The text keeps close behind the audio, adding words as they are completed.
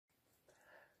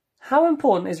How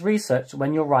important is research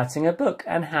when you're writing a book,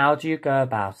 and how do you go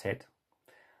about it?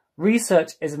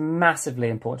 Research is massively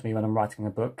important to me when I'm writing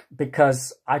a book,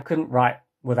 because I couldn't write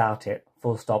without it,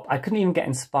 full stop. I couldn't even get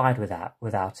inspired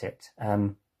without it.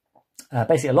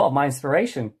 Basically, a lot of my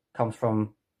inspiration comes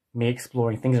from me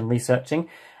exploring things and researching.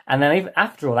 And then even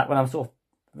after all that, when I'm sort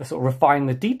of refining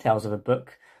the details of a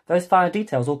book, those finer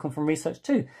details all come from research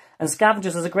too. And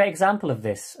Scavengers is a great example of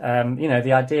this. You know,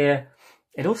 the idea,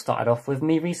 it all started off with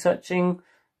me researching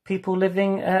people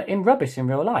living in rubbish in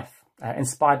real life,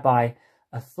 inspired by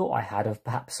a thought I had of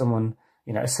perhaps someone,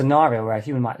 you know, a scenario where a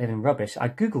human might live in rubbish. I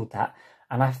Googled that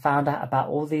and I found out about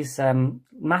all these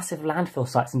massive landfill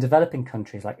sites in developing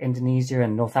countries like Indonesia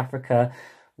and North Africa,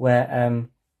 where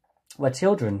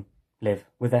children live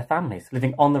with their families,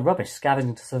 living on the rubbish,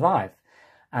 scavenging to survive.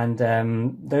 And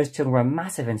those children were a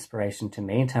massive inspiration to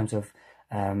me in terms of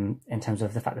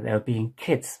the fact that they were being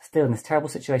kids still in this terrible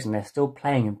situation. They're still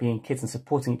playing and being kids and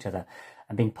supporting each other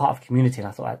and being part of community. And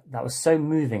I thought that was so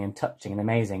moving and touching and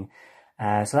amazing.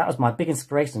 So that was my big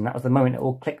inspiration. And that was the moment it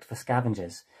all clicked for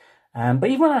Scavengers. But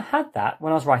even when I had that,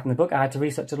 when I was writing the book, I had to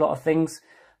research a lot of things.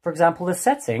 For example, the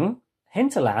setting,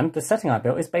 Hinterland, the setting I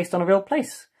built, is based on a real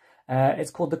place.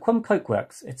 It's called the Cwm Coke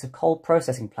Works. It's a coal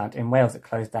processing plant in Wales that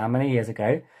closed down many years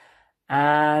ago.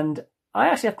 And I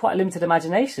actually have quite a limited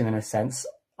imagination in a sense.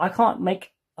 I can't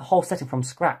make a whole setting from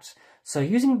scratch. So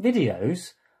using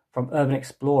videos from urban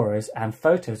explorers and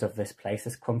photos of this place,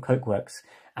 this Cwm Coke Works,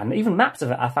 and even maps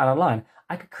of it I found online,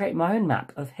 I could create my own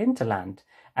map of Hinterland.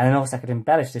 And then also I could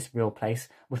embellish this real place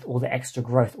with all the extra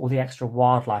growth, all the extra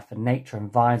wildlife and nature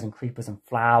and vines and creepers and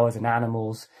flowers and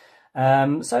animals.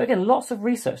 So again, lots of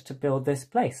research to build this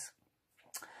place.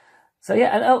 So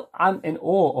yeah, and I'm in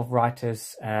awe of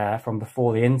writers from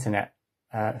before the internet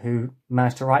who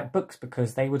managed to write books,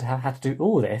 because they would have had to do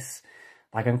all this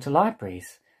by going to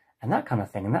libraries and that kind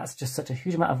of thing. And that's just such a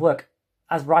huge amount of work.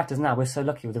 As writers now, we're so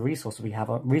lucky with the resources we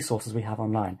have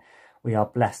online. We are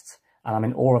blessed. And I'm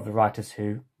in awe of the writers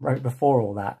who wrote before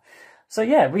all that. So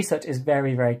yeah, research is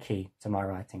very, very key to my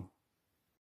writing.